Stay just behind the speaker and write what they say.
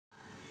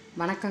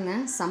வணக்கங்க.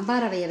 சம்பா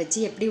ரவையை வச்சு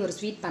எப்படி ஒரு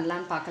ஸ்வீட்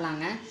பண்ணலான்னு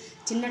பார்க்கலாங்க.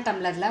 சின்ன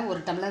டம்ளரில் ஒரு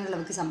டம்ளர்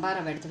அளவுக்கு சம்பா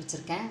ரவை எடுத்து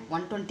வச்சுருக்கேன்.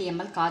 120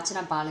 ml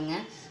காய்ச்சின பாலுங்க,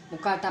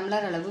 3/4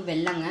 டம்ளர் அளவு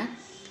வெல்லங்க,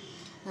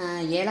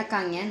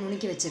 ஏலக்காய்ங்க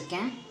நுணுக்கி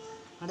வச்சுருக்கேன்.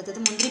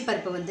 அடுத்தது முந்திரி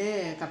பருப்பு வந்து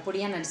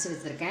கப்பொடியாக நடித்து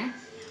வச்சுருக்கேன்.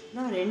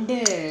 அப்புறம் 2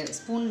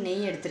 ஸ்பூன்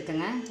நெய்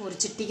எடுத்துருக்கேங்க, ஒரு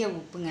சிட்டிகை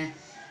உப்புங்க.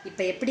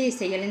 இப்போ எப்படி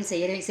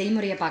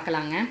செய்முறையை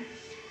பார்க்கலாங்க.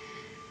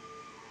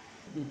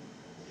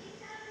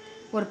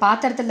 ஒரு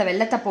பாத்திரத்தில்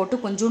வெல்லத்தை போட்டு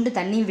கொஞ்சோண்டு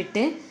தண்ணி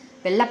விட்டு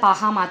வெள்ளை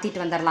பாகா மாற்றிட்டு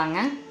வந்துடலாங்க.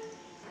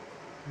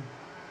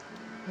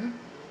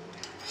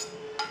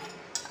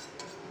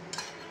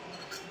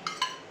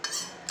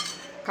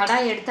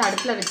 கடாயை எடுத்து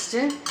அடுப்பில்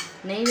வச்சுட்டு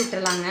நெய்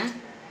விட்டுடலாங்க.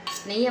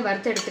 நெய்யை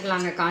வறுத்து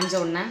எடுத்துக்கலாங்க காஞ்ச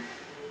உடனே.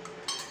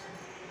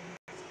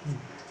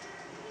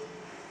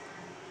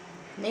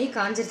 நெய்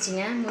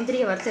காஞ்சிருச்சுங்க,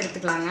 முந்திரியை வறுத்து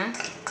எடுத்துக்கலாங்க.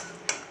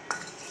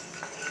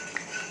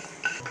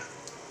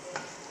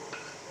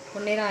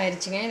 பொன்னிறம்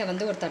ஆயிடுச்சுங்க. இதை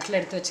வந்து ஒரு தட்டில்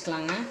எடுத்து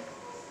வச்சுக்கலாங்க.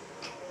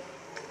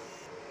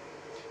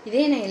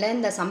 இதே நெய்யில்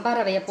இந்த சம்பா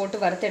ரவையை போட்டு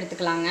வறுத்து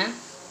எடுத்துக்கலாங்க.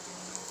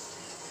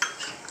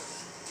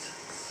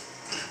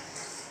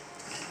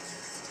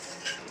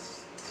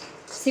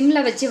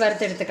 சிம்மில் வச்சு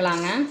வறுத்து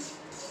எடுத்துக்கலாங்க.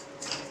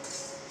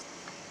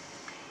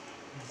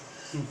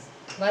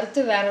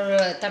 வறுத்து வேற ஒரு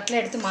தட்டில்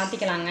எடுத்து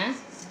மாற்றிக்கலாங்க.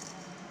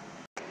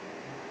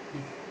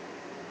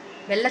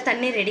 வெள்ளை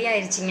தண்ணி ரெடி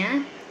ஆயிடுச்சுங்க.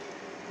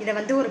 இதை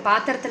வந்து ஒரு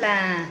பாத்திரத்தில்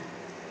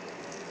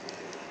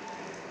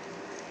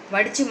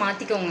வடித்து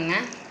மாற்றிக்கோங்க.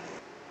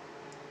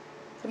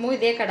 திரும்பவும்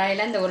இதே கடாயில்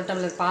இந்த 1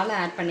 டம்ளர் பாலை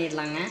ஆட்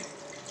பண்ணிடலாங்க.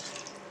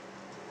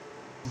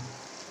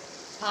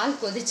 பால்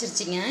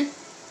கொதிச்சிருச்சுங்க.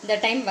 இந்த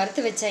டைம்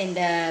வறுத்து வச்ச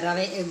இந்த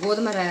ரவை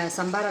கோதுமை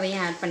சம்பா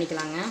ரவையும் ஆட்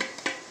பண்ணிக்கலாங்க.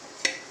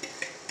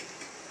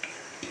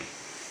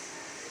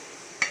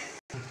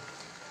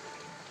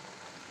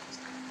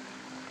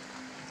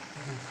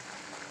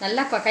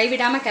 நல்லா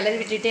கைவிடாமல் கிளறி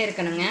விட்டுட்டே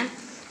இருக்கணுங்க.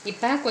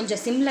 இப்போ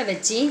கொஞ்சம் சிம்மில்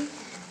வச்சு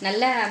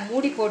நல்லா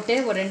மூடி போட்டு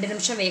ஒரு 2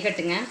 நிமிஷம்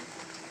வேகட்டுங்க.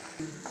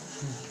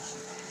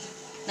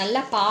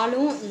 நல்லா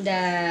பாலும் இந்த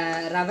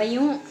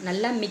ரவையும்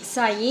நல்லா மிக்ஸ்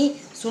ஆகி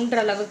சுண்டுற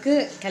அளவுக்கு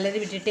கிளறி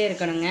விட்டுட்டே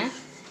இருக்கணுங்க.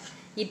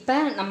 இப்போ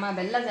நம்ம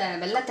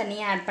வெள்ளை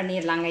தண்ணியை ஆட்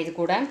பண்ணிடலாங்க. இது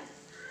கூட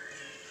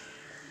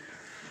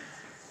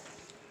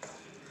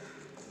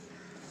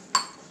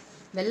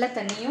வெள்ளை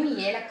தண்ணியும்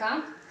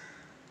ஏலக்காய்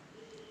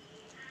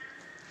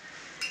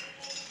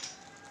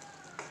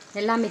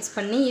எல்லாம் மிக்ஸ்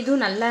பண்ணி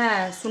இதுவும் நல்லா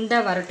சுண்ட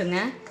வரட்டுங்க.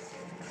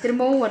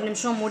 திரும்பவும் 1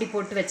 நிமிஷம் மூடி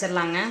போட்டு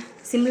வச்சிடலாங்க.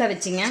 சிம்மில்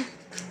வச்சுங்க.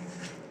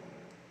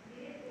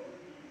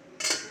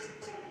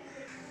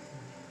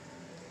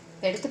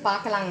 எடுத்து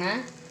பார்க்கலாங்க.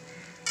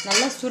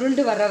 நல்லா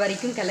சுருண்டு வர்ற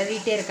வரைக்கும்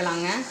கிளறிட்டே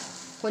இருக்கலாங்க.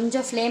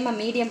 கொஞ்சம் ஃப்ளேமை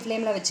மீடியம்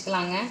ஃப்ளேமில்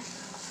வச்சுக்கலாங்க.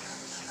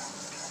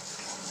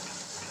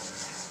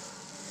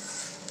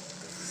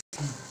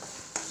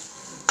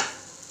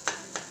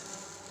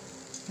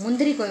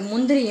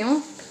 முந்திரியும்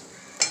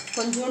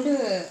கொஞ்சோண்டு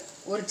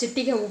ஒரு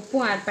சிட்டிகை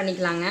உப்பும் ஆட்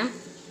பண்ணிக்கலாங்க.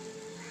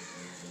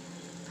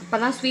 அப்போ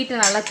தான் ஸ்வீட்டை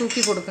நல்லா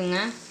தூக்கி கொடுக்குங்க.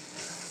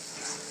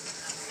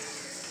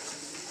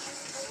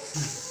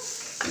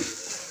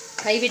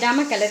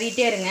 கைவிடாமல்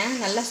கிளறிட்டே இருங்க.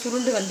 நல்லா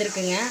சுருண்டு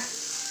வந்திருக்குங்க.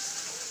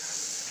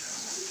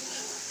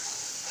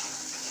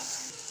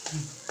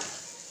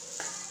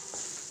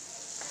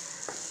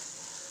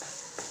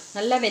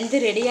 நல்லா வெந்து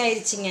ரெடி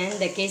ஆயிடுச்சுங்க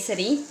இந்த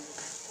கேசரி.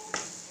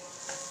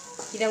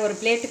 இதை ஒரு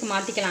பிளேட்டுக்கு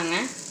மாற்றிக்கலாங்க.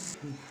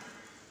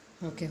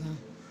 ஓகேவா?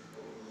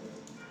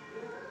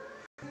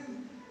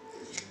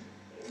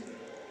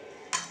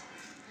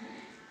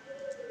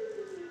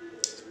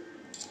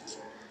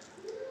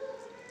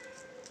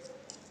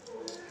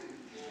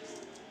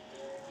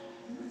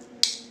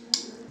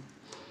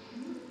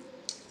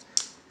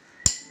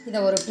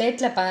 இதை ஒரு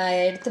பிளேட்டில்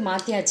எடுத்து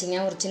மாற்றியாச்சுங்க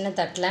ஒரு சின்ன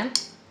தட்டில்.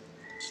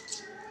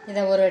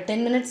 இதை ஒரு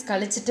 10 மினிட்ஸ்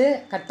கழிச்சிட்டு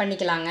கட்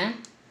பண்ணிக்கலாங்க.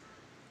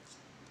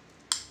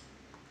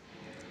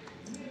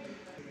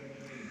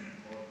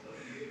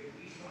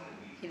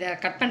 இதை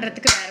கட்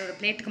பண்ணுறதுக்கு வேறு ஒரு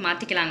பிளேட்டுக்கு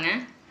மாற்றிக்கலாங்க.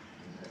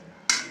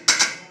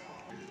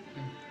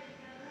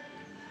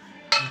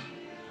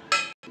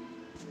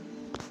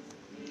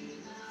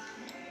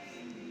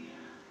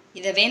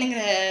 இதை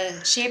வேணுங்கிற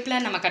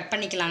ஷேப்பில் நம்ம கட்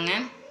பண்ணிக்கலாங்க.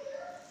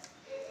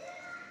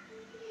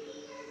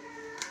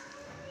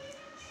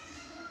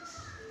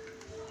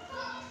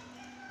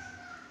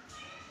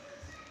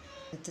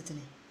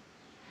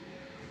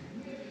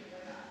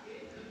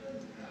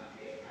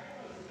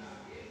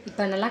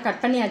 இப்போ நல்லா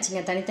கட் பண்ணியாச்சுங்க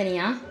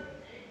தனித்தனியாக.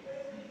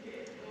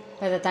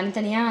 இப்போ அதை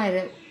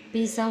தனித்தனியாக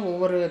பீஸாக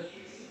ஒவ்வொரு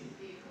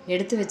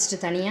எடுத்து வச்சுட்டு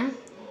தனியாக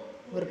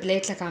ஒரு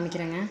பிளேட்டில்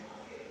காமிக்கிறேங்க.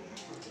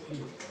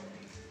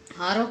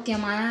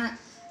 ஆரோக்கியமான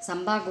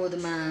சம்பா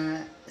கோதுமை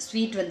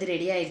ஸ்வீட் வந்து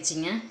ரெடி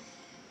ஆயிடுச்சுங்க.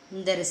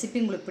 இந்த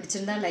ரெசிபி உங்களுக்கு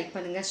பிடிச்சிருந்தா லைக்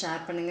பண்ணுங்கள்,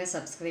 ஷேர் பண்ணுங்கள்,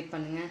 சப்ஸ்கிரைப்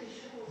பண்ணுங்கள்.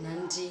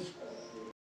 நன்றி.